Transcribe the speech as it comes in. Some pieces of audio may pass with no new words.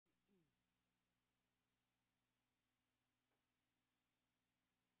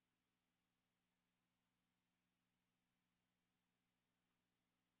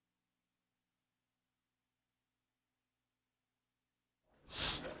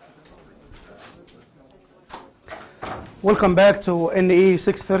Welcome back to NE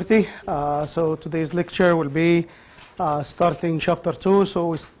 630. So today's lecture will be starting chapter 2. So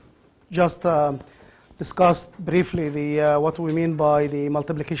we just discussed briefly what we mean by the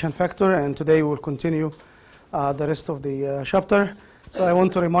multiplication factor, and today we'll continue the rest of the chapter. So I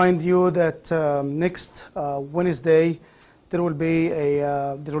want to remind you that next Wednesday there will be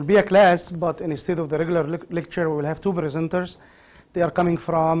a class, but instead of the regular lecture, we will have two presenters. They are coming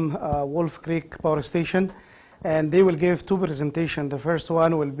from Wolf Creek Power Station, and they will give two presentations. The first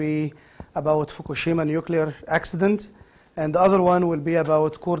one will be about Fukushima nuclear accident, and the other one will be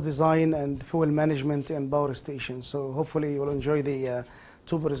about core design and fuel management in power stations. So hopefully you will enjoy the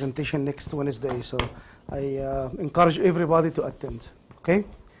two presentations next Wednesday. So I encourage everybody to attend. Okay?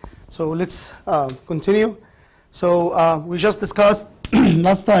 So let's continue. So we just discussed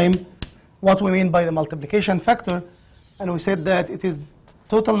last time what we mean by the multiplication factor, and we said that it is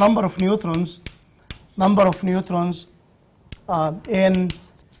total number of neutrons in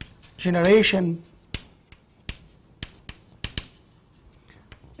generation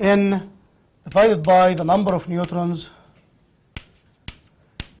divided by the number of neutrons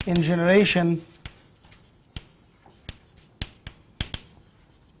in generation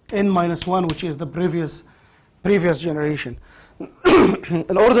n minus 1, which is the previous generation.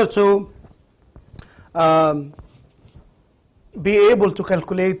 In order to be able to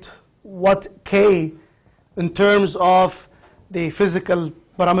calculate what K in terms of the physical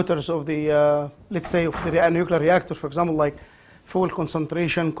parameters of the, let's say, of the nuclear reactor, for example, like fuel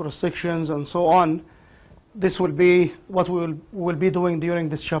concentration, cross sections, and so on, this will be what we will be doing during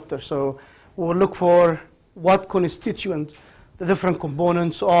this chapter. So we will look for what constituent the different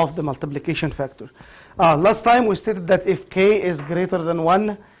components of the multiplication factor. Last time we stated that if K is greater than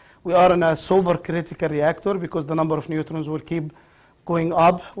 1, we are in a supercritical reactor because the number of neutrons will keep going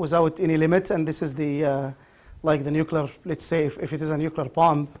up without any limit, and this is the like the nuclear, let's say if it is a nuclear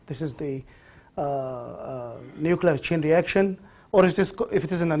bomb, this is the nuclear chain reaction, or if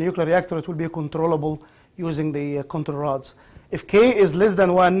it is in a nuclear reactor, it will be controllable using the control rods. If K is less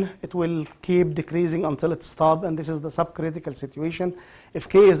than 1, it will keep decreasing until it stops, and this is the subcritical situation. If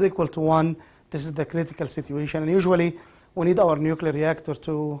K is equal to 1, this is the critical situation, and usually we need our nuclear reactor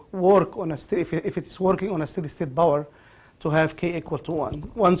to work on if it is working on a steady state power, to have K equal to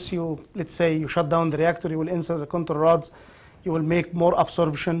 1. Once you, let's say, you shut down the reactor, you will insert the control rods, you will make more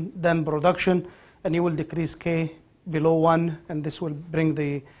absorption than production, and you will decrease K below 1, and this will bring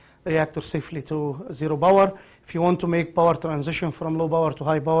the reactor safely to 0 power. If you want to make power transition from low power to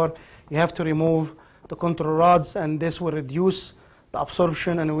high power, you have to remove the control rods, and this will reduce the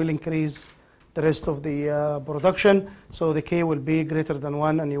absorption and will increase the rest of the production. So the K will be greater than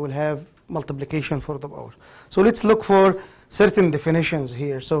 1, and you will have multiplication for the power. So let's look for certain definitions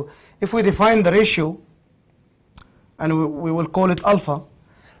here. So if we define the ratio, and we will call it alpha,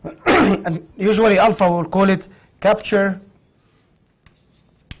 and usually alpha we will call it capture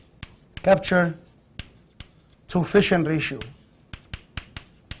to fission ratio.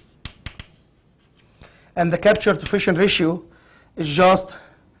 And the capture to fission ratio is just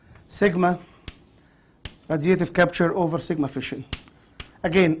sigma radiative capture over sigma fission.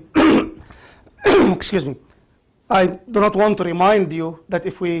 Again, excuse me, I do not want to remind you that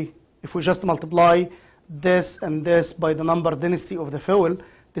if we just multiply this and this by the number density of the fuel,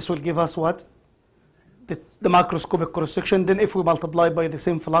 this will give us what? The macroscopic cross section. Then if we multiply by the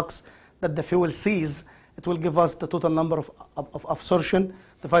same flux that the fuel sees, it will give us the total number of absorption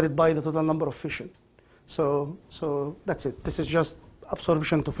divided by the total number of fission. So that's it. This is just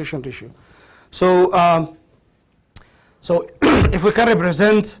absorption to fission ratio. So if we can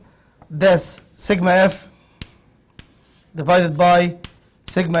represent this sigma F divided by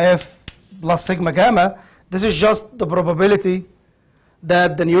sigma F plus sigma gamma, this is just the probability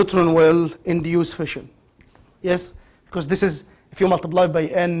that the neutron will induce fission. Yes, because this is, if you multiply by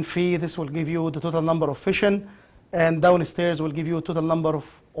n phi, this will give you the total number of fission, and downstairs will give you total number of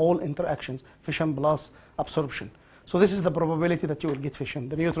all interactions, fission plus absorption. So this is the probability that you will get fission.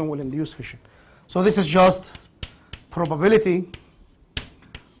 The neutron will induce fission. So this is just probability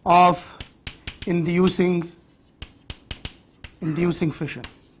of inducing fission.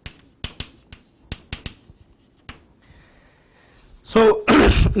 So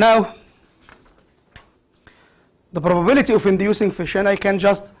now the probability of inducing fission, I can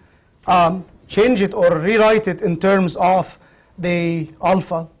just change it or rewrite it in terms of the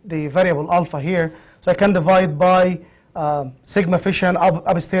alpha, the variable alpha here. So I can divide by sigma fission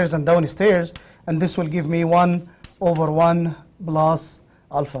upstairs and downstairs, and this will give me 1 over 1 plus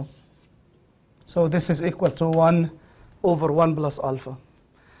alpha. So this is equal to 1 over 1 plus alpha.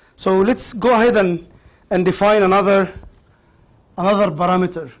 So let's go ahead and define another another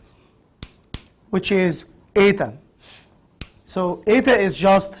parameter, which is eta. So eta is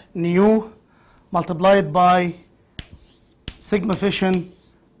just nu multiplied by sigma fission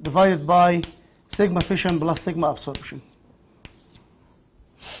divided by sigma fission plus sigma absorption.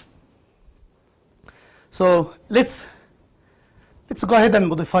 So let's go ahead and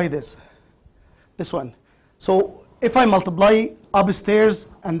modify this one. So if I multiply upstairs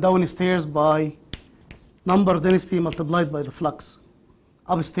and downstairs by number density multiplied by the flux,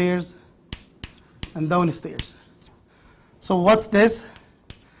 upstairs and downstairs. So what's this?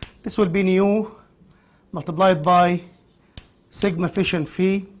 This will be nu multiplied by sigma fission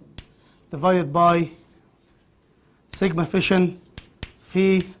phi divided by sigma fission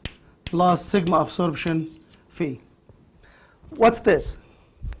phi plus sigma absorption phi. What's this?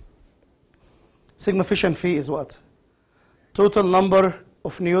 Sigma fission phi is what? Total number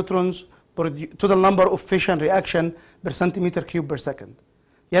of neutrons total number of fission reaction per centimeter cube per second.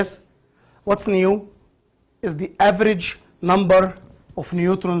 Yes? What's nu? Is the average number of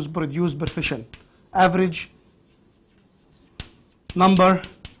neutrons produced per fission. Average number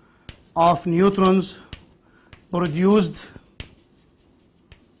of neutrons produced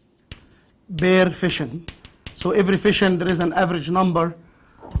per fission. So every fission there is an average number.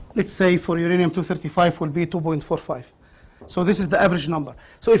 Let's say for uranium-235 will be 2.45. So this is the average number.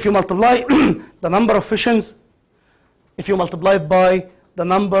 So if you multiply the number of fissions, if you multiply it by the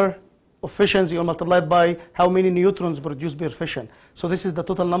number of fissions, you multiply it by how many neutrons produced per fission. So this is the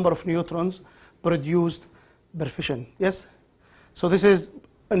total number of neutrons produced per fission. Yes? So this is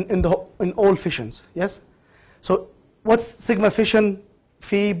in all fissions. Yes? So what's sigma fission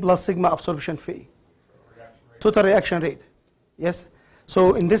phi plus sigma absorption phi? Total reaction rate. Yes?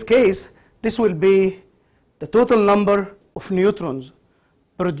 So in this case, this will be the total number of neutrons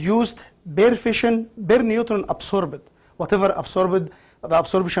produced per fission, per neutron absorbed. Whatever absorbed, the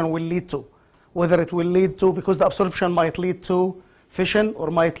absorption will lead to. Whether it will lead to, because the absorption might lead to fission or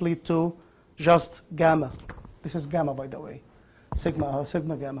might lead to just gamma. This is gamma, by the way.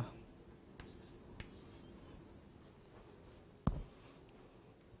 Sigma gamma.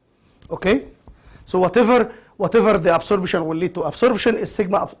 Okay? So whatever the absorption will lead to. Absorption is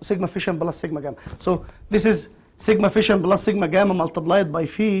sigma fission plus sigma gamma. So this is sigma fission plus sigma gamma multiplied by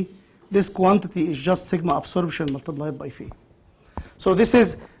phi. This quantity is just sigma absorption multiplied by phi. So this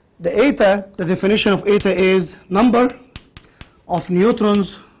is the eta. The definition of eta is number of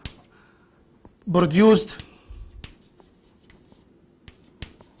neutrons produced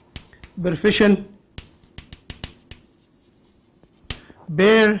per fission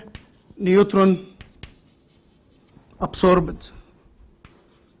per neutron absorbed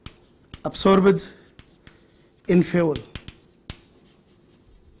in fuel.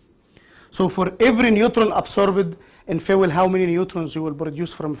 So for every neutron absorbed in fuel, how many neutrons you will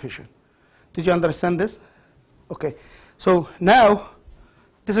produce from fission? Did you understand this? Okay. So now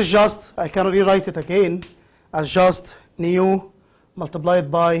this is just, I can rewrite it again as just nu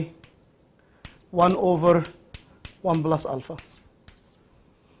multiplied by 1 over 1 plus alpha.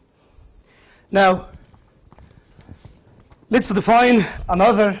 Now let's define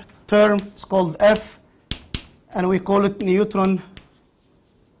another term. It's called F, and we call it neutron,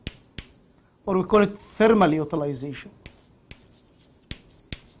 or we call it thermal utilization.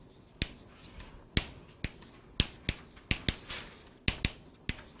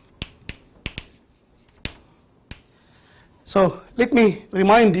 So let me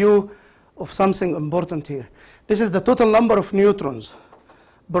remind you of something important here. This is the total number of neutrons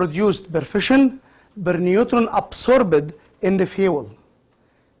produced per fission per neutron absorbed in the fuel.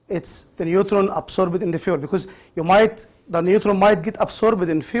 It's the neutron absorbed in the fuel, because the neutron might get absorbed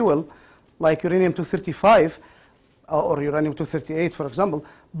in fuel like uranium-235 or uranium-238, for example,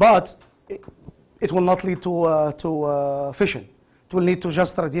 but it will not lead to fission. It will lead to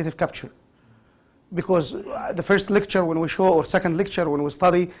just radiative capture. Because the first lecture when we show, or second lecture when we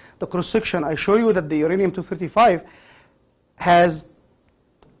study the cross-section, I show you that the uranium-235 has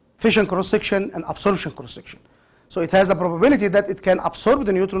fission cross-section and absorption cross-section. So it has a probability that it can absorb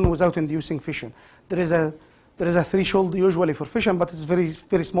the neutron without inducing fission. There is a threshold usually for fission, but it's very,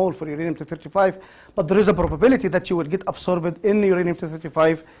 very small for uranium-235. But there is a probability that you will get absorbed in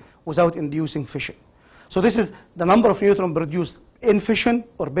uranium-235 without inducing fission. So this is the number of neutrons produced in fission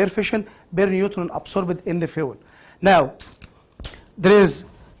or per fission per neutron absorbed in the fuel. Now,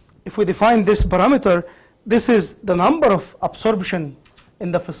 if we define this parameter, this is the number of absorption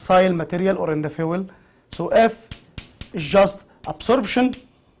in the fissile material or in the fuel. So F is just absorption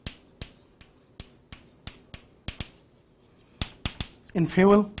in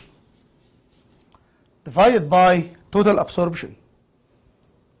fuel divided by total absorption.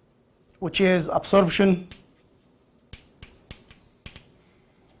 which is absorption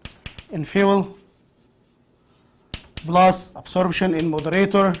in fuel plus absorption in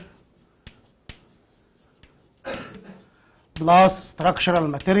moderator plus structural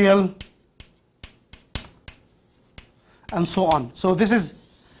material, and so on. So this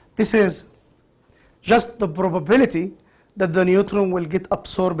is just the probability that the neutron will get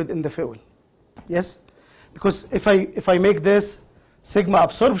absorbed in the fuel. Yes? Because if I make this sigma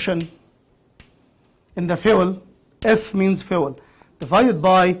absorption in the fuel, F means fuel, divided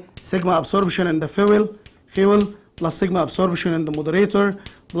by sigma absorption in the fuel plus sigma absorption in the moderator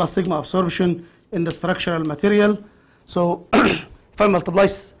plus sigma absorption in the structural material. So if I multiply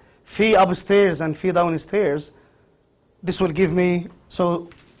phi upstairs and phi downstairs, this will give me, so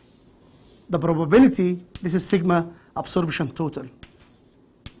the probability, this is sigma absorption total.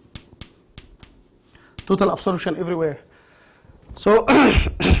 Total absorption everywhere. So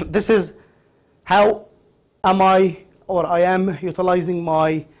this is how am I utilizing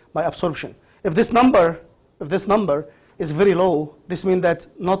my absorption. If this number is very low, this means that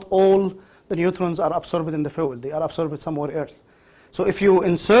not all the neutrons are absorbed in the fuel. They are absorbed somewhere else. So if you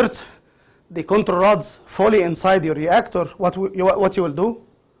insert the control rods fully inside your reactor, what you will do?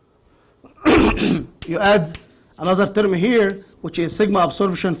 You add another term here, which is sigma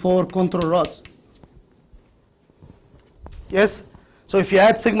absorption for control rods. Yes? So if you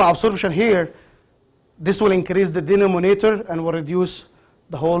add sigma absorption here, this will increase the denominator and will reduce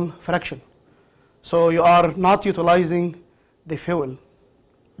the whole fraction. So you are not utilizing the fuel.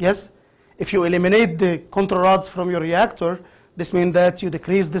 Yes? If you eliminate the control rods from your reactor, this means that you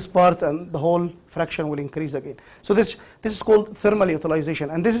decrease this part and the whole fraction will increase again. So this is called thermal utilization.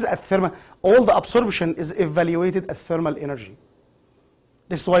 And this is at thermal, all the absorption is evaluated at thermal energy.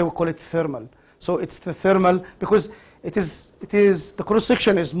 This is why we call it thermal. So it's the thermal, because it is the cross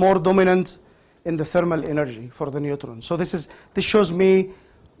section is more dominant in the thermal energy for the neutrons. So this shows me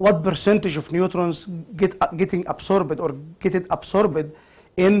what percentage of neutrons getting absorbed or getting absorbed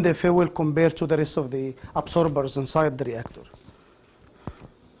in the fuel compared to the rest of the absorbers inside the reactor.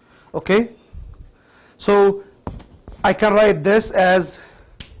 Okay? So I can write this as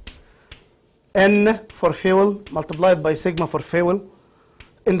N for fuel multiplied by sigma for fuel.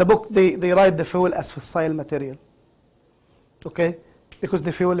 In the book, they write the fuel as fissile material. Okay? Because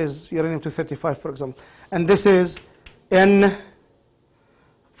the fuel is uranium-235, for example. And this is N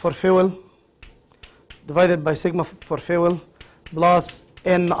for fuel divided by sigma for fuel plus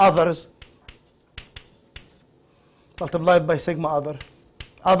N others multiplied by sigma other.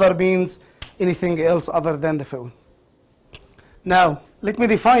 Other means anything else other than the fuel. Now, let me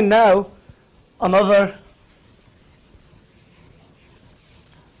define now another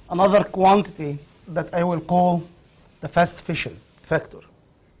quantity that I will call the fast fission factor,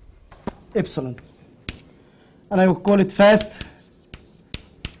 epsilon. And I will call it fast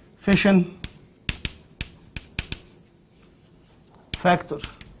fission factor.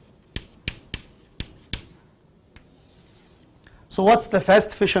 So what's the fast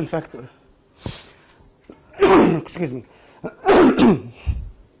fission factor? Excuse me.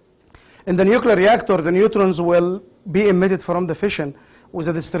 In the nuclear reactor, the neutrons will be emitted from the fission with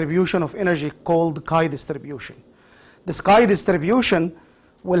a distribution of energy called chi distribution. This chi distribution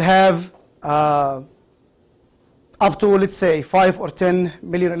will have up to, let's say, 5 or 10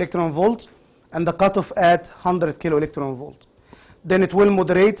 million electron volts, and the cutoff at 100 kilo electron volt. Then it will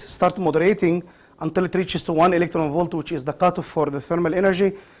start moderating until it reaches to 1 electron volt, which is the cutoff for the thermal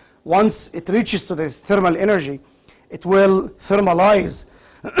energy. Once it reaches to the thermal energy, it will thermalize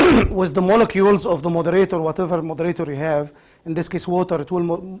with the molecules of the moderator, whatever moderator you have. In this case, water. It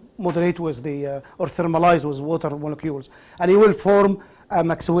will moderate with the, or thermalize with water molecules. And it will form a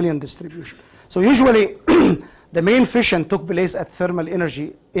Maxwellian distribution. So usually, the main fission took place at thermal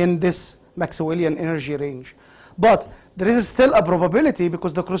energy in this Maxwellian energy range. But there is still a probability,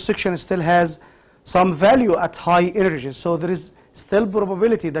 because the cross-section still has some value at high energies. So there is still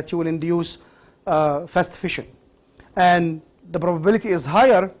probability that you will induce fast fission. And the probability is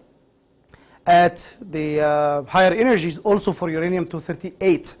higher at the higher energies also for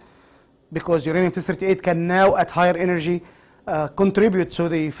uranium-238, because uranium-238 can now at higher energy contribute to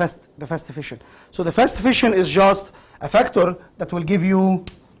the fast fission. So the fast fission is just a factor that will give you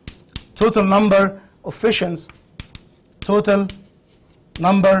total number of fissions, total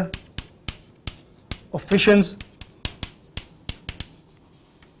number of fissions,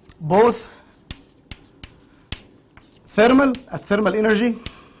 both thermal at thermal energy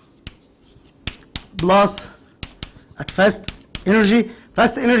plus at fast energy.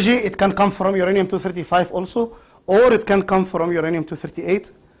 Fast energy, it can come from uranium-235 also, or it can come from uranium-238.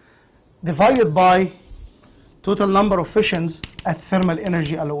 divided by total number of fissions at thermal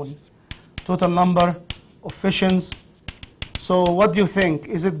energy alone. Total number of fissions. So what do you think?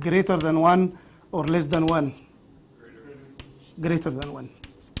 Is it greater than 1 or less than 1? Greater than 1.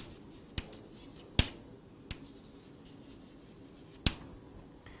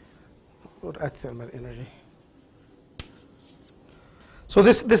 Or at thermal energy. So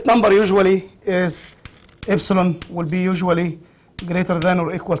this number usually is, epsilon will be usually greater than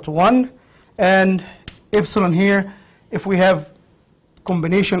or equal to 1. And epsilon here, if we have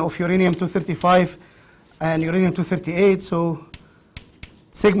combination of uranium-235 and uranium-238, so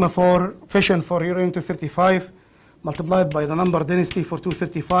sigma for fission for uranium-235 multiplied by the number density for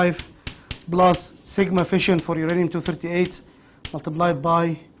 235 plus sigma fission for uranium-238 multiplied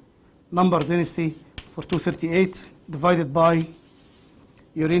by number density for 238 divided by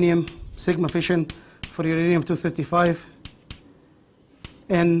uranium sigma fission for uranium-235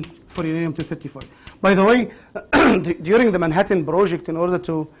 and for uranium-235. By the way, during the Manhattan Project, in order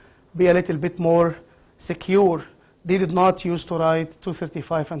to be a little bit more secure, they did not use to write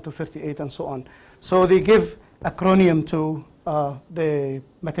 235 and 238 and so on. So they give acronym to the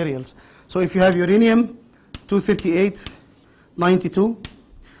materials. So if you have uranium 238 92,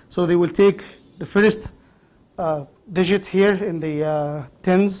 so they will take the first digit here in the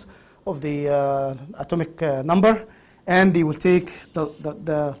tens of the atomic number, and they will take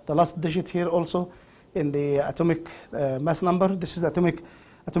the last digit here also in the atomic mass number. This is the atomic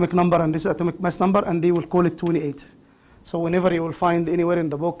number and this is atomic mass number, and they will call it 28. So whenever you will find anywhere in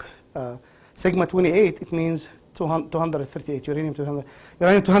the book sigma 28, it means 238, uranium 200.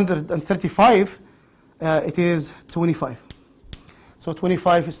 Uranium 235, it is 25. So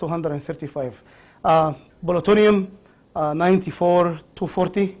 25 is 235. Plutonium 94,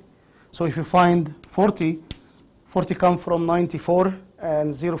 240. So if you find 40 come from 94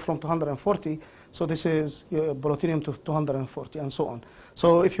 and 0 from 240. So this is plutonium to 240 and so on.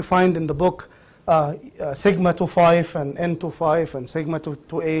 So if you find in the book sigma 25 and N25 and sigma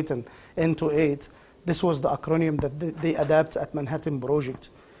 28 and N28, this was the acronym that they adapt at Manhattan Project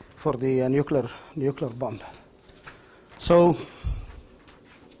for the nuclear bomb. So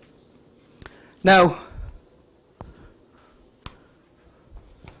now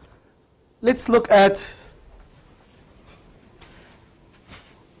let's look at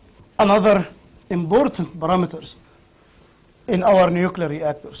another important parameters in our nuclear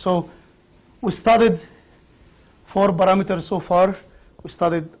reactor. So we studied 4 parameters so far. We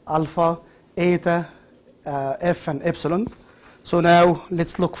studied alpha, eta, F, and epsilon. So now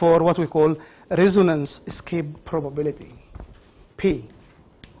let's look for what we call resonance escape probability, P.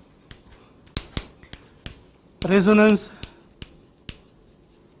 Resonance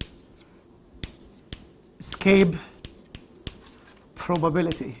escape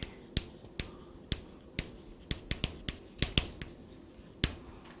probability.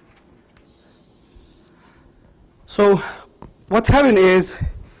 So what happened is,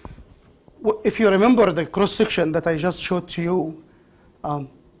 if you remember the cross-section that I just showed to you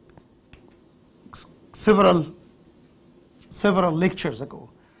several lectures ago,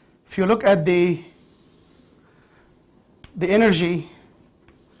 if you look at the energy,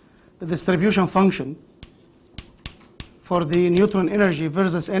 the distribution function for the neutron energy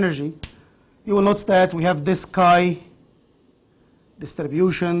versus energy, you will notice that we have this chi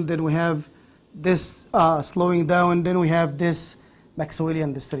distribution, then we have this slowing down, then we have this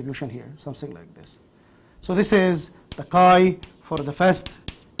Maxwellian distribution here, something like this. So this is the chi for the fast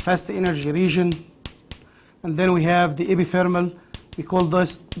energy region, and then we have the epithermal. We call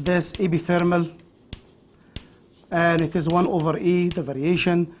this epithermal, and it is 1 over E, the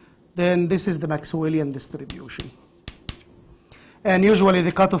variation. Then this is the Maxwellian distribution. And usually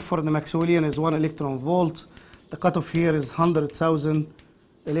the cutoff for the Maxwellian is 1 electron volt. The cutoff here is 100,000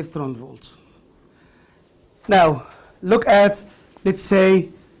 electron volts. Now, look at, let's say,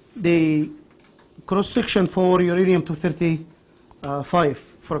 the cross-section for uranium-235,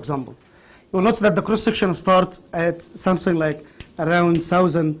 for example. You'll notice that the cross-section starts at something like around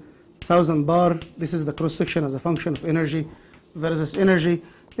 1,000 bar. This is the cross-section as a function of energy versus energy.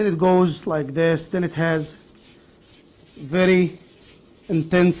 Then it goes like this. Then it has very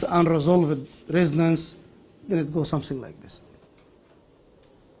intense unresolved resonance. Then it goes something like this.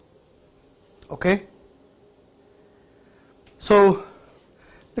 Okay? So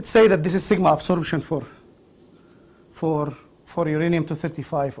let's say that this is sigma absorption for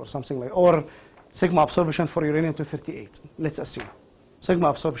uranium-235 or something like, or sigma absorption for uranium-238. Let's assume sigma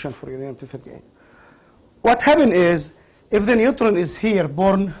absorption for uranium-238. What happened is, if the neutron is here,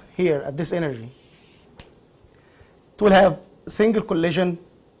 born here at this energy, it will have single collision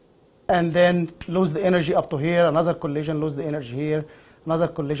and then lose the energy up to here, another collision, lose the energy here, another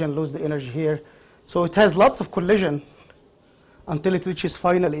collision, lose the energy here. So it has lots of collision until it reaches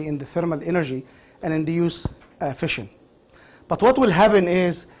finally in the thermal energy and induce fission. But what will happen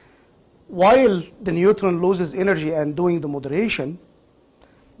is, while the neutron loses energy and doing the moderation,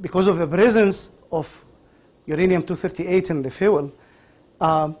 because of the presence of uranium-238 in the fuel,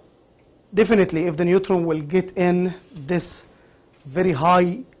 definitely if the neutron will get in this very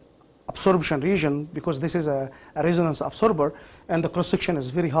high absorption region, because this is a resonance absorber and the cross-section is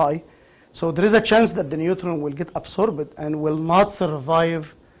very high, so there is a chance that the neutron will get absorbed and will not survive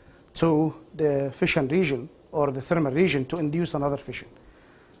to the fission region or the thermal region to induce another fission.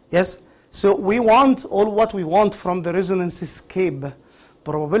 Yes? So we want, all what we want from the resonance escape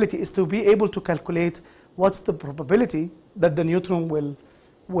probability is to be able to calculate what's the probability that the neutron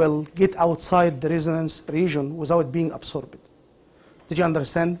will get outside the resonance region without being absorbed. Did you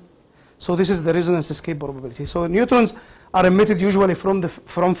understand? So this is the resonance escape probability. So neutrons are emitted usually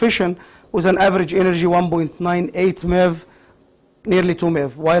from fission with an average energy 1.98 MeV, nearly 2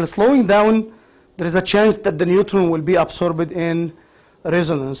 MeV. While slowing down, there is a chance that the neutron will be absorbed in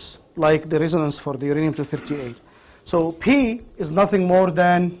resonance, like the resonance for the uranium-238. So P is nothing more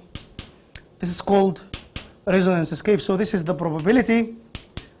than, this is called resonance escape. So this is the probability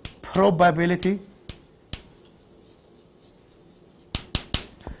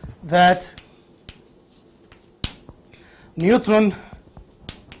that neutron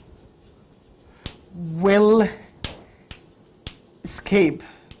will escape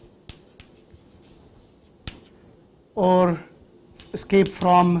or escape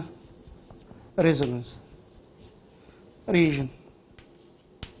from resonance region.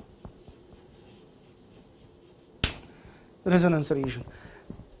 Resonance region.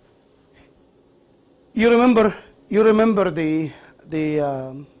 You remember the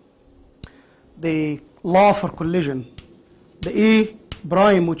law for collision. The E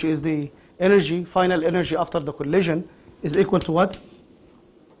prime, which is the energy, final energy after the collision, is equal to what?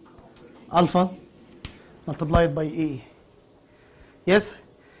 Alpha multiplied by E. Yes?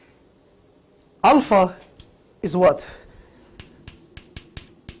 Alpha is what?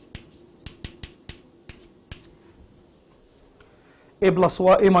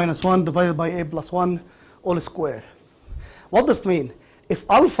 A minus 1 divided by A plus 1 all square. What does it mean? If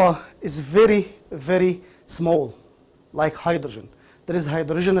alpha is very, very small, like hydrogen, there is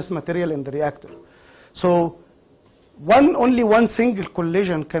hydrogenous material in the reactor. So only one single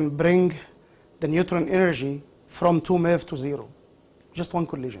collision can bring the neutron energy from 2 MeV to 0. Just one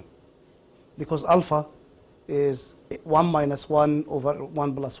collision. Because alpha is 1 minus 1 over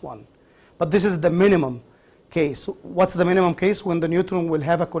 1 plus 1. But this is the minimum case. What's the minimum case? When the neutron will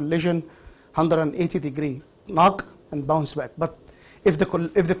have a collision 180 degree, knock and bounce back. But if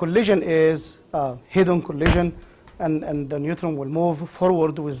the collision is head-on collision and the neutron will move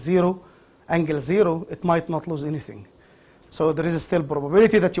forward with angle 0, it might not lose anything. So there is still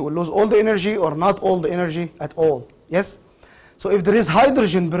probability that you will lose all the energy or not all the energy at all. Yes? So if there is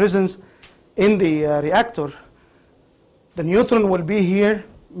hydrogen presence in the reactor, the neutron will be here,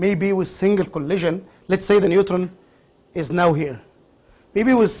 maybe with single collision. Let's say the neutron is now here.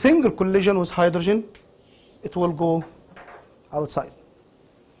 Maybe with single collision with hydrogen, it will go outside.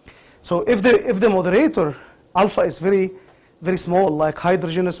 So if the moderator alpha is very, very small, like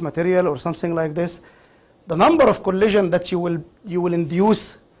hydrogenous material or something like this, the number of collision that you will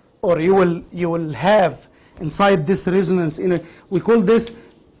induce or you will have inside this resonance, we call this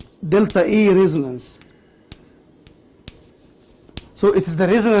delta E resonance. So it's the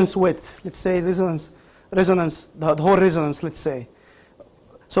resonance width. Let's say resonance, the whole resonance, let's say.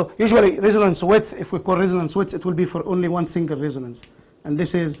 So usually resonance width, if we call resonance width, it will be for only one single resonance. And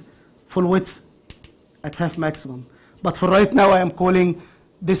this is full width at half maximum. But for right now, I am calling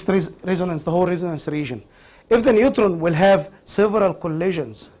this resonance, the whole resonance region. If the neutron will have several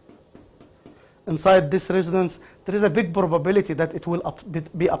collisions inside this resonance, there is a big probability that it will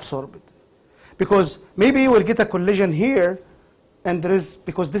be absorbed. Because maybe you will get a collision here, and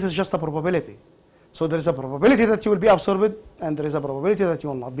because this is just a probability. So there is a probability that you will be absorbed, and there is a probability that you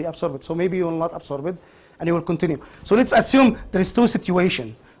will not be absorbed. So maybe you will not absorb it, and you will continue. So let's assume there is two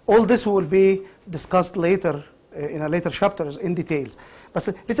situations. All this will be discussed later, in a later chapters in details. But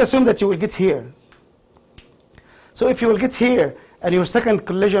let's assume that you will get here. So if you will get here, and your second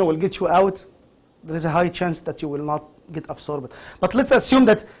collision will get you out, there is a high chance that you will not get absorbed. But let's assume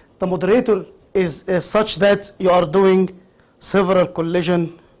that the moderator is such that you are doing several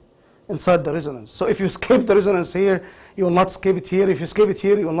collisions inside the resonance. So if you escape the resonance here, you will not escape it here. If you escape it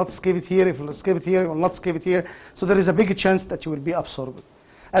here, you will not escape it here. If you escape it here, you will not escape it here. So there is a big chance that you will be absorbed.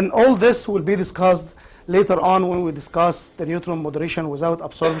 And all this will be discussed later on when we discuss the neutron moderation without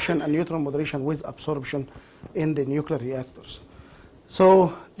absorption and neutron moderation with absorption in the nuclear reactors.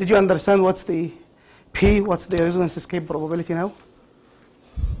 So did you understand what's the P, what's the resonance escape probability now?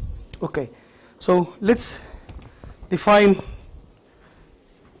 Okay, so let's define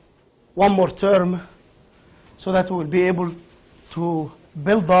one more term so that we'll be able to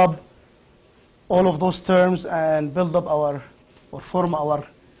build up all of those terms and build up our, or form our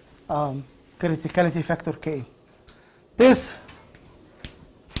criticality factor K. This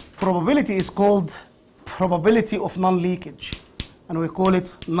probability is called probability of non-leakage, and we call it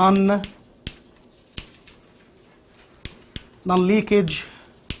non-leakage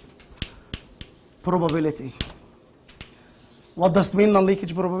probability. What does it mean,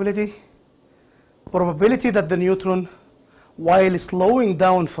 non-leakage probability? Probability that the neutron, while slowing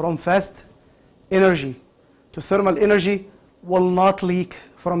down from fast energy to thermal energy, will not leak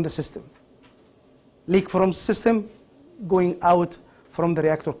from the system. Leak from the system, going out from the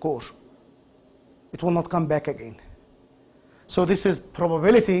reactor core. It will not come back again. So this is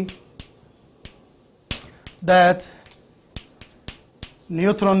probability that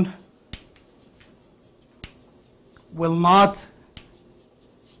neutron will not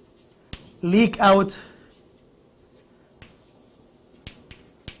leak out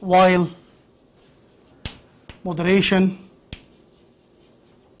while moderation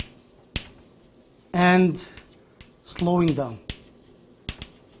and slowing down.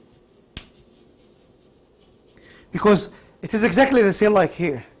 Because it is exactly the same like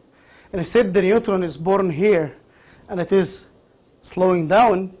here. And instead the neutron is born here and it is slowing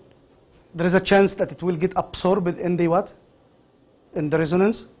down, there is a chance that it will get absorbed in the what? In the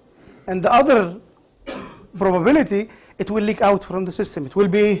resonance. And the other probability, it will leak out from the system. It will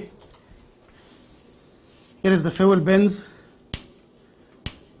be, here is the fuel bins.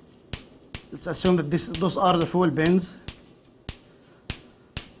 Let's assume that those are the fuel bins.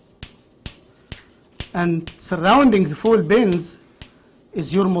 And surrounding the fuel bins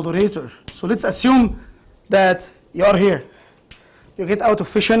is your moderator. So let's assume that you are here. You get out of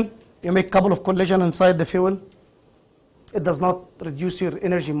fission, you make a couple of collisions inside the fuel. It does not reduce your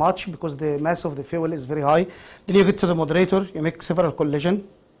energy much because the mass of the fuel is very high. Then you get to the moderator, you make several collisions.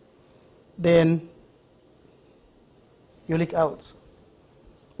 Then you leak out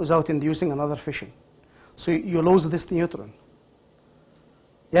without inducing another fission. So you lose this neutron.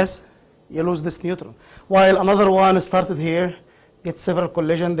 Yes? You lose this neutron. While another one started here, gets several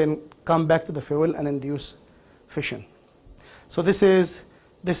collisions, then come back to the fuel and induce fission. So this is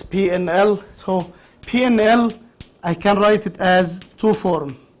this PNL. So PNL, I can write it as two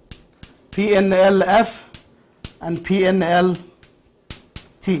forms, PNLF and PNLT,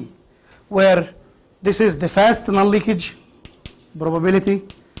 where this is the fast non-leakage probability,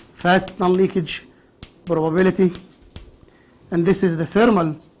 fast non-leakage probability, and this is the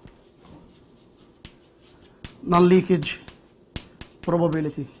thermal non-leakage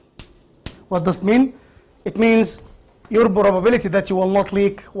probability. What does it mean? It means your probability that you will not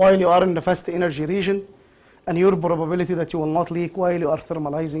leak while you are in the fast energy region, and your probability that you will not leak while you are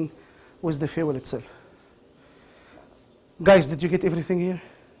thermalizing with the fuel itself. Guys, did you get everything here?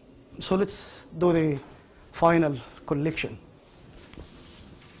 So let's do the final collection.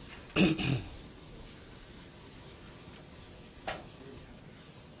 Do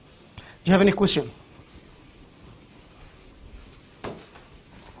you have any question?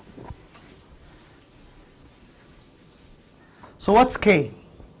 So what's K?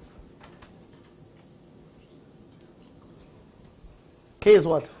 K is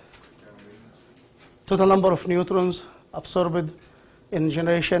what? Total number of neutrons absorbed in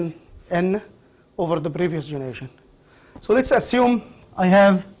generation N over the previous generation. So let's assume I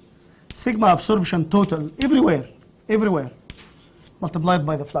have sigma absorption total everywhere, multiplied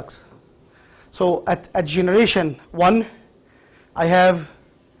by the flux. So at generation 1, I have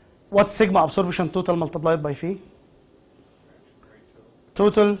what sigma absorption total multiplied by phi?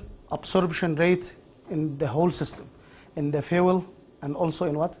 Total absorption rate in the whole system, in the fuel, and also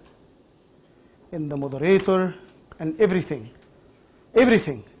in what? In the moderator and everything.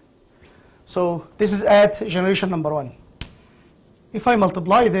 Everything. So this is at generation number 1. If I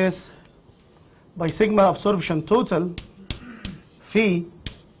multiply this by sigma absorption total, phi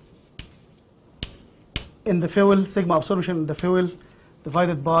in the fuel, sigma absorption in the fuel,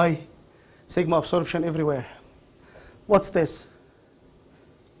 divided by sigma absorption everywhere. What's this?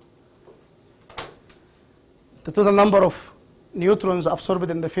 The total number of neutrons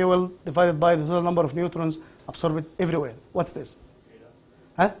absorbed in the fuel divided by the total number of neutrons absorbed everywhere. What's this?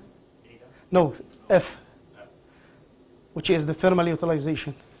 Huh? No, F. which is the thermal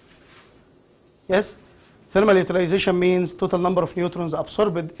utilization. Yes? Thermal utilization means total number of neutrons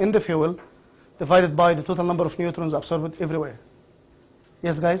absorbed in the fuel divided by the total number of neutrons absorbed everywhere.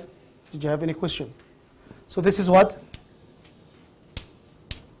 Yes, guys? Did you have any question? So this is what?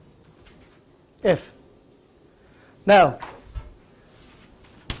 F. Now,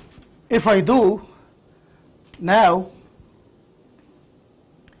 if I do now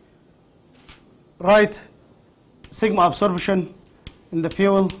write sigma absorption in the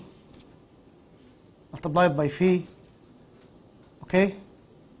fuel multiplied by phi, okay?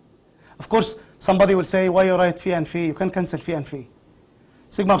 Of course, somebody will say, why you write phi and phi? You can cancel phi and phi.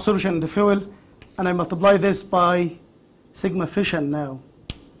 Sigma absorption in the fuel, and I multiply this by sigma fission now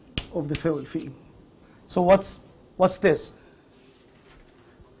of the fuel phi. So what's this?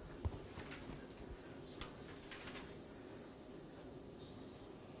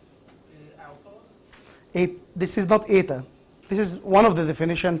 This is not eta. This is one of the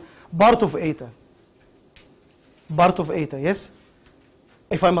definition, part of eta. Part of eta, yes?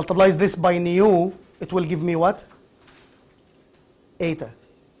 If I multiply this by nu, it will give me what? Eta.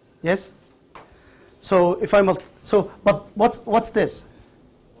 Yes? So if I but what's this?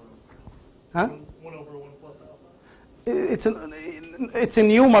 Huh? 1 over 1 plus alpha. It's a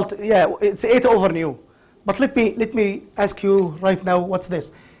nu yeah, it's eta over nu. But let me ask you right now, what's this?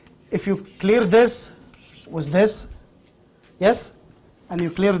 If you clear this with this, yes, and you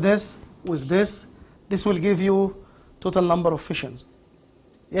clear this with this will give you total number of fissions.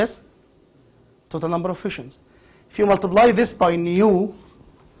 Yes? Total number of fissions. If you multiply this by nu,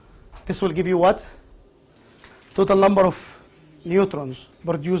 this will give you what? Total number of neutrons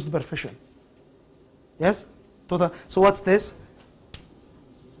produced per fission. Yes? Total. So what's this?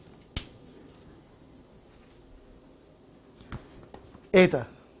 Eta.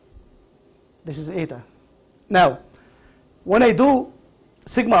 This is eta. Now, when I do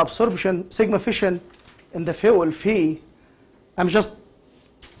sigma absorption, sigma fission in the fuel phi, I'm just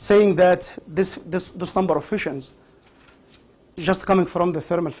saying that this number of fissions is just coming from the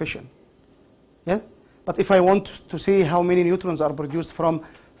thermal fission. Yeah? But if I want to see how many neutrons are produced from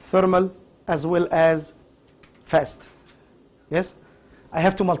thermal as well as fast, yes, I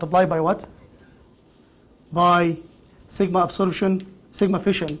have to multiply by what? By sigma absorption, sigma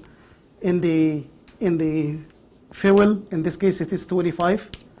fission in the fuel. In this case, it is 25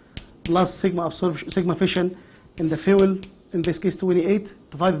 plus sigma absorption, sigma fission in the fuel. In this case, 28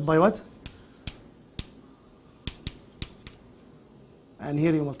 divided by what? And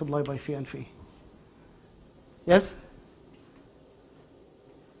here you multiply by phi and phi. Yes?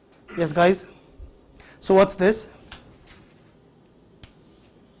 Yes, guys? So what's this?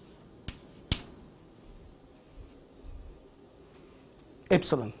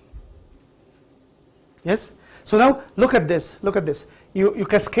 Epsilon. Yes? So now look at this. Look at this. You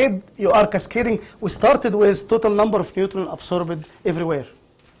are cascading. We started with total number of neutrons absorbed everywhere.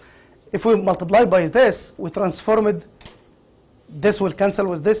 If we multiply by this, we transform it. This will cancel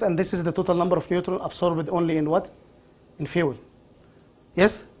with this, and this is the total number of neutrons absorbed only in what? In fuel.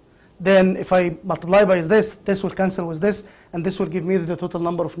 Yes? Then if I multiply by this will cancel with this, and this will give me the total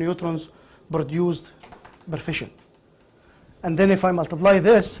number of neutrons produced per fission. And then if I multiply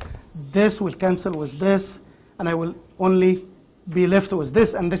this will cancel with this, and I will only be left with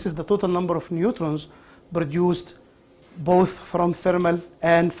this, and this is the total number of neutrons produced both from thermal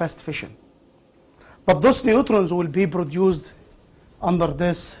and fast fission. But those neutrons will be produced under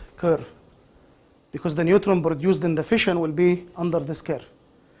this curve, because the neutron produced in the fission will be under this curve.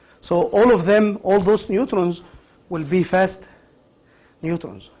 So all of them, all those neutrons will be fast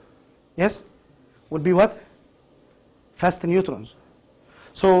neutrons. Yes? Will be what? Fast neutrons.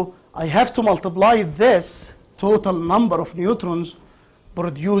 So I have to multiply this total number of neutrons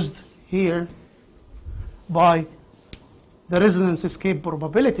produced here by the resonance escape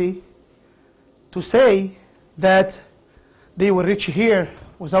probability to say that they will reach here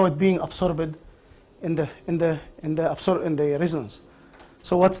without being absorbed in the resonance.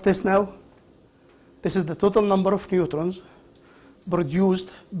 So what's this now? This is the total number of neutrons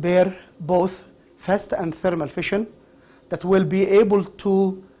produced by both fast and thermal fission that will be able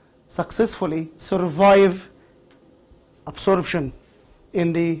to successfully survive absorption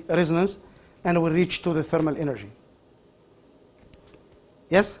in the resonance and will reach to the thermal energy.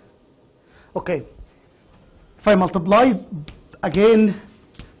 Yes? Okay. If I multiply again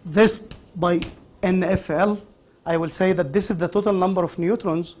this by NFL, I will say that this is the total number of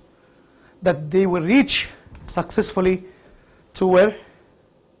neutrons that they will reach successfully to where?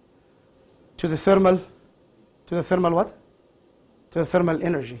 To the thermal what? To the thermal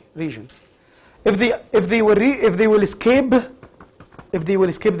energy region. if they will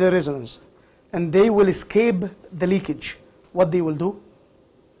escape the resonance and they will escape the leakage, what they will do?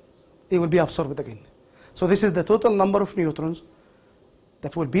 They will be absorbed again. So this is the total number of neutrons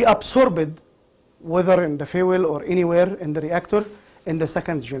that will be absorbed, whether in the fuel or anywhere in the reactor, in the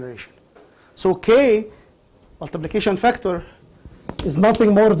second generation. So K, multiplication factor, is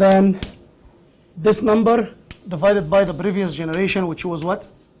nothing more than this number divided by the previous generation, which was what?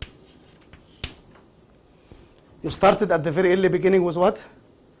 You started at the very early beginning was what?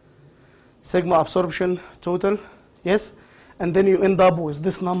 Sigma absorption total, yes? And then you end up with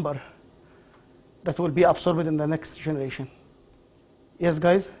this number that will be absorbed in the next generation. Yes,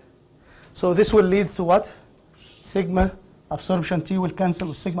 guys? So this will lead to what? Sigma absorption T will cancel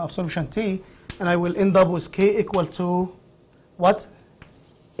with sigma absorption T, and I will end up with K equal to what?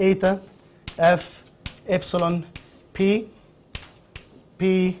 Eta F epsilon P,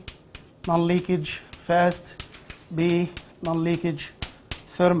 P non-leakage fast, B non-leakage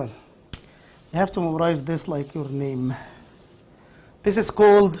thermal. You have to memorize this like your name. This is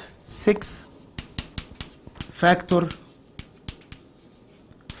called 6-factor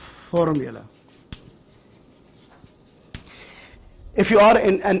formula. If you are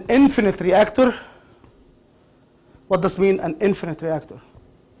in an infinite reactor, what does mean an infinite reactor?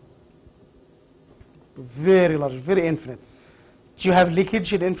 Very large, very infinite. Do you have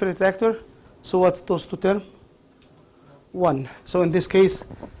leakage in infinite reactor? So what's those two terms? 1. So in this case,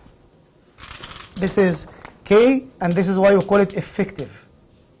 this is K, and this is why we call it effective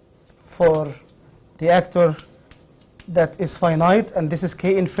for reactor that is finite, and this is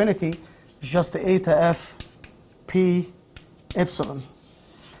K infinity, just eta F P epsilon.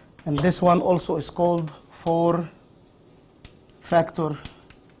 And this one also is called 4-factor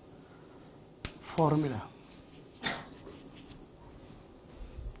formula.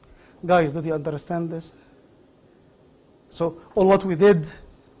 Guys, did you understand this? So all what we did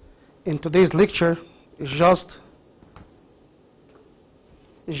in today's lecture is just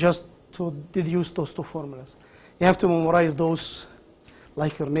to deduce those two formulas. You have to memorize those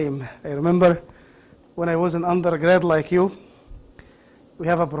like your name. I remember when I was an undergrad like you, we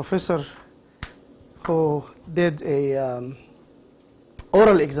have a professor who did a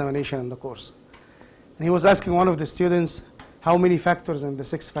oral examination in the course. And he was asking one of the students how many factors in the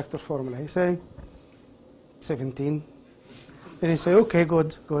 6-factor formula. He said 17. Then he said, okay,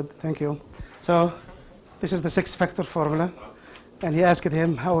 good, thank you. So this is the 6-factor formula. And he asked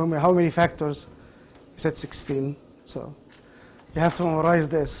him how many factors. He said 16. So you have to memorize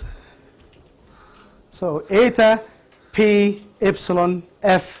this. So eta P epsilon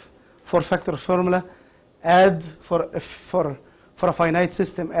F 4-factor formula, add for a finite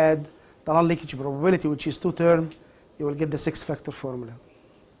system, add the non-leakage probability, which is 2 terms, you will get the 6-factor formula.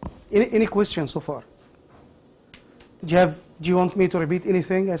 Any questions so far? Do you want me to repeat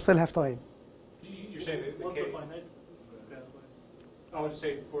anything? I still have time. You're saying that the K, I would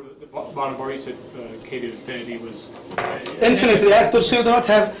say for the bottom bar, you said K to infinity was infinite reactor, so you do not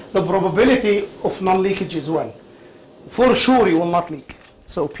have the probability of non-leakage is 1. For sure you will not leak.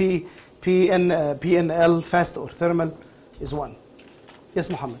 So PNL, fast or thermal, is 1. Yes,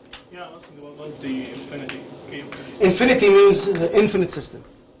 Muhammad? Yeah, I'm asking about the infinity. K infinity. Infinity means the infinite system.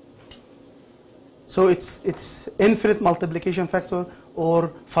 So it's infinite multiplication factor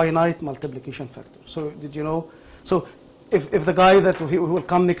or finite multiplication factor. So did you know? So if the guy that he will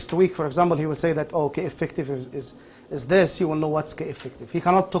come next week, for example, he will say that, oh, K effective is this, you will know what's K effective. He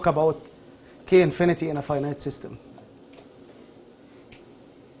cannot talk about K infinity in a finite system.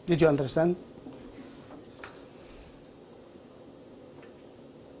 Did you understand?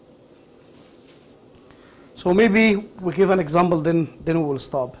 So maybe we give an example, then we will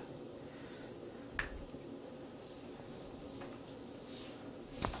stop.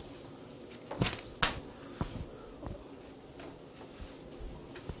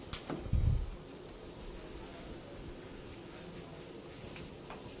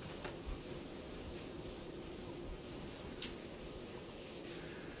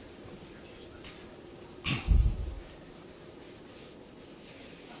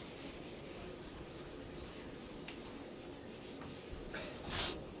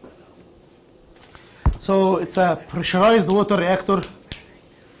 So it's a pressurized water reactor.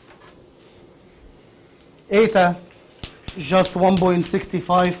 Eta is just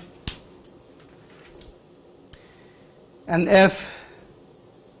 1.65 and F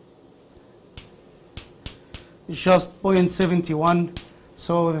is just 0.71.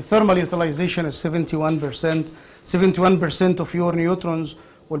 So the thermal utilization is 71%. 71% of your neutrons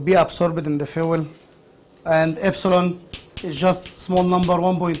will be absorbed in the fuel, and epsilon is just small number,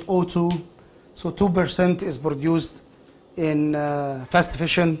 1.02. So 2% is produced in fast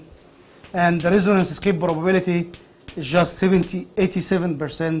fission, and the resonance escape probability is just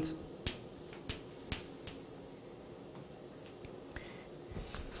 87%.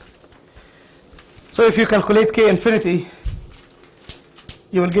 So if you calculate K infinity,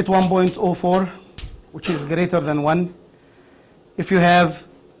 you will get 1.04, which is greater than 1. If you have,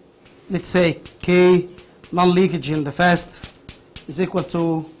 let's say, K non-leakage in the fast is equal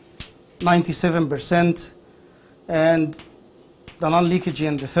to 97%, and the non-leakage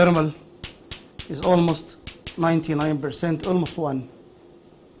in the thermal is almost 99%, almost 1.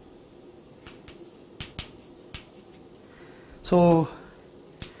 So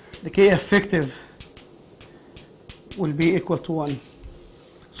the K effective will be equal to 1.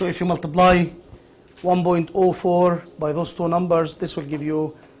 So if you multiply 1.04 by those two numbers, this will give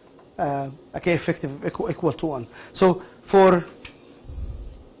you a K effective equal to 1. So for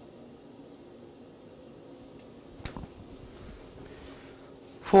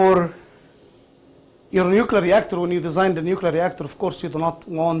your nuclear reactor, when you design the nuclear reactor, of course you do not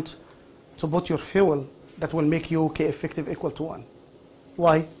want to put your fuel that will make you K effective equal to 1.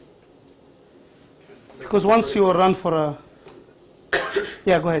 Why? Because once you run for a...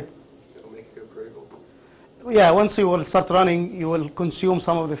 Yeah, go ahead. It'll make you critical. Yeah, once you will start running, you will consume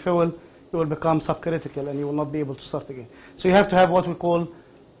some of the fuel, you will become subcritical, and you will not be able to start again. So you have to have what we call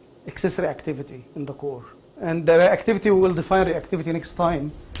excess reactivity in the core. And the reactivity, we will define reactivity next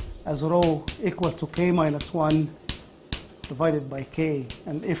time as rho equal to K minus 1 divided by K.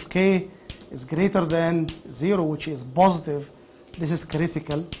 And if K is greater than 0, which is positive, this is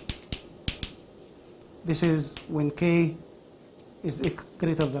critical. This is when K is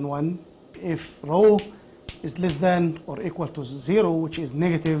greater than 1. If rho is less than or equal to 0, which is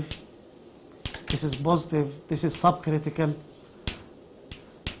negative, this is positive, this is subcritical,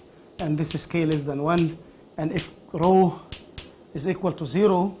 and this is K less than 1. And if rho is equal to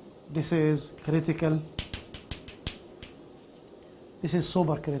 0, this is critical. This is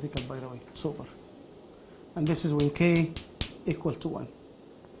supercritical, by the way, super. And this is when K equal to 1.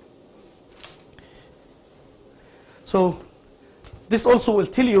 So this also will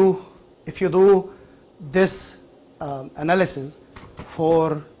tell you, if you do this analysis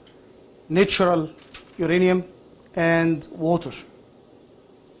for natural uranium and water.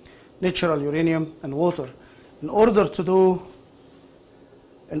 Natural uranium and water. In order to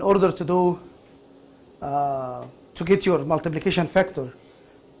get your multiplication factor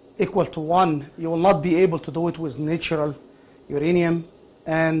equal to 1, you will not be able to do it with natural uranium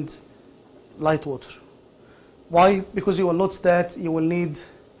and light water. Why? Because you will notice that you will need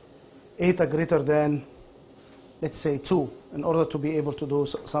eta greater than, let's say, 2 in order to be able to do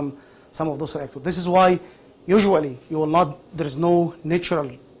some of those reactors. This is why usually you will not, there is no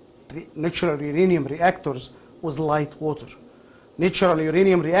natural uranium reactors with light water. Natural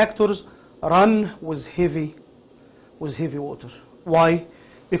uranium reactors run with heavy water. Why?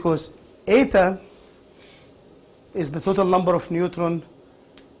 Because eta is the total number of neutron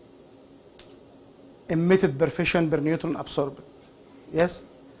emitted per fission per neutron absorbed. Yes?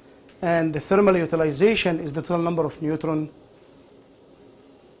 And the thermal utilization is the total number of neutron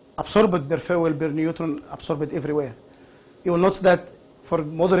absorbed per fuel per neutron absorbed everywhere. You will notice that for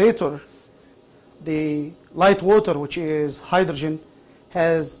moderator, the light water, which is hydrogen,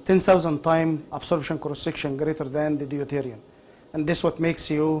 has 10,000 times absorption cross-section greater than the deuterium. And this what makes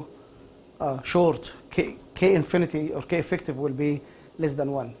you short. K infinity or K effective will be less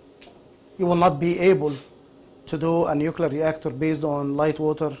than 1. You will not be able to do a nuclear reactor based on light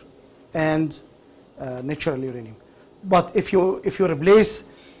water and natural uranium. But if you replace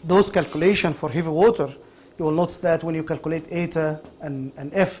those calculations for heavy water, you will notice that when you calculate eta and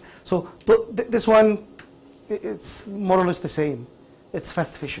F, so this one, it's more or less the same. It's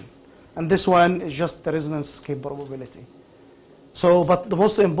fast fission. And this one is just the resonance escape probability. So, but the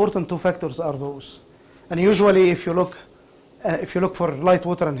most important two factors are those. And usually if you look for light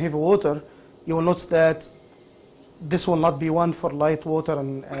water and heavy water, you will notice that this will not be 1 for light water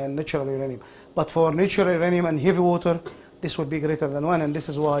and natural uranium. But for natural uranium and heavy water, this will be greater than 1, and this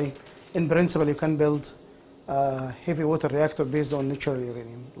is why, in principle, you can build a heavy water reactor based on natural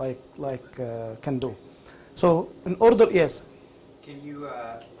uranium, like CANDU. So, in order, yes? Can you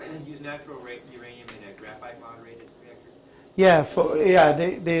use natural uranium in a graphite moderated reactor? Yeah,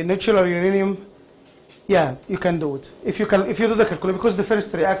 the natural uranium, yeah, you can do it. If you do the calculation, because the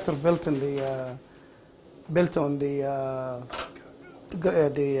first reactor built on the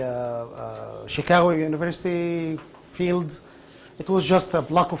Chicago University field, it was just a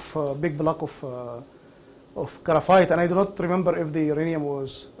big block of graphite, and I do not remember if the uranium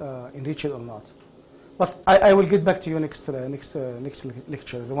was enriched or not. But I will get back to you next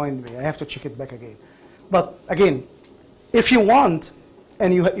lecture. Remind me. I have to check it back again. But again, if you want,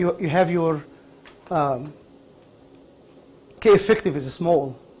 and you have your K effective is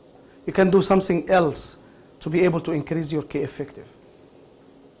small, you can do something else to be able to increase your K effective.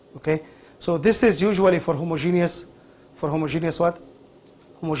 Okay? So this is usually for homogeneous what?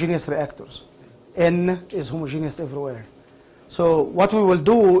 Homogeneous reactors. N is homogeneous everywhere. So what we will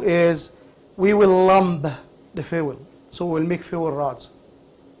do is we will lump the fuel. So we'll make fuel rods.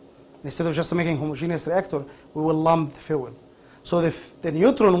 Instead of just making homogeneous reactor, we will lump the fuel. So the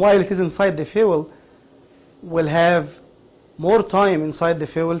neutron, while it is inside the fuel, will have more time inside the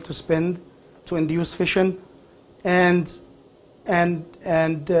fuel to spend to induce fission, and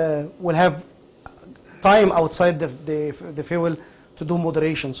will have time outside the fuel to do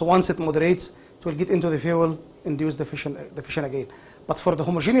moderation. So once it moderates, it will get into the fuel, induce the fission again. But for the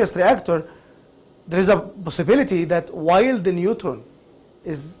homogeneous reactor, there is a possibility that while the neutron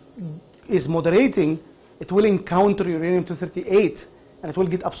is moderating, it will encounter uranium-238 and it will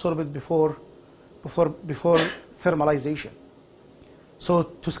get absorbed before thermalization. So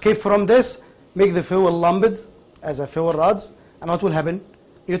to escape from this, make the fuel lumped as a fuel rods, and what will happen?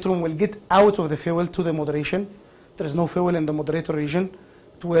 Neutron will get out of the fuel to the moderation. There is no fuel in the moderator region.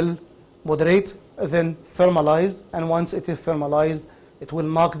 It will moderate, then thermalized, and once it is thermalized, it will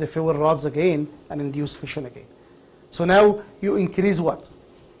knock the fuel rods again and induce fission again. So now you increase what?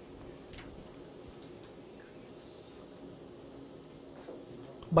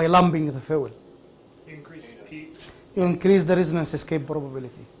 By lumping the fuel. Increase P. You increase the resonance escape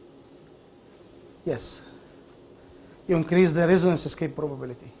probability. Yes. You increase the resonance escape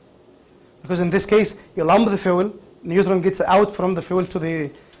probability. Because in this case, you lump the fuel, neutron gets out from the fuel to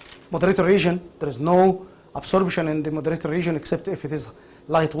the moderator region. There is no absorption in the moderator region except if it is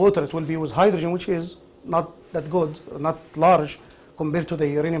light water. It will be with hydrogen, which is not that good, not large compared to the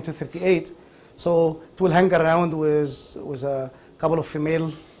uranium-238. So it will hang around with a couple of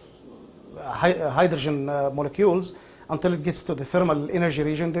female hydrogen molecules until it gets to the thermal energy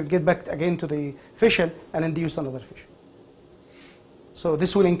region. Then get back again to the fission and induce another fission. So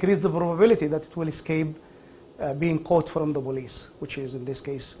this will increase the probability that it will escape being caught from the police, which is in this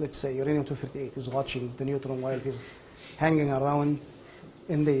case, let's say uranium-238 is watching the neutron while it is hanging around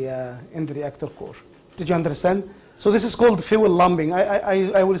in the reactor core. Did you understand? So this is called fuel lumping.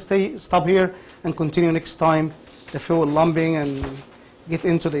 I will stop here and continue next time the fuel lumping and get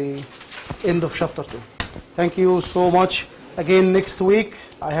into the end of chapter 2. Thank you so much. Again, next week,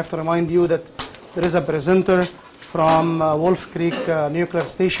 I have to remind you that there is a presenter from Wolf Creek Nuclear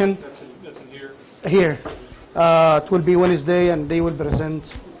Station. That's in here. Here. It will be Wednesday, and they will present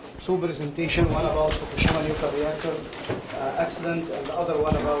two presentations, one about Fukushima nuclear reactor accident, and the other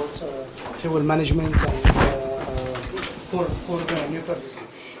one about fuel management and for the nuclear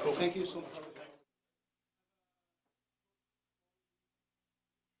research. Thank you so much.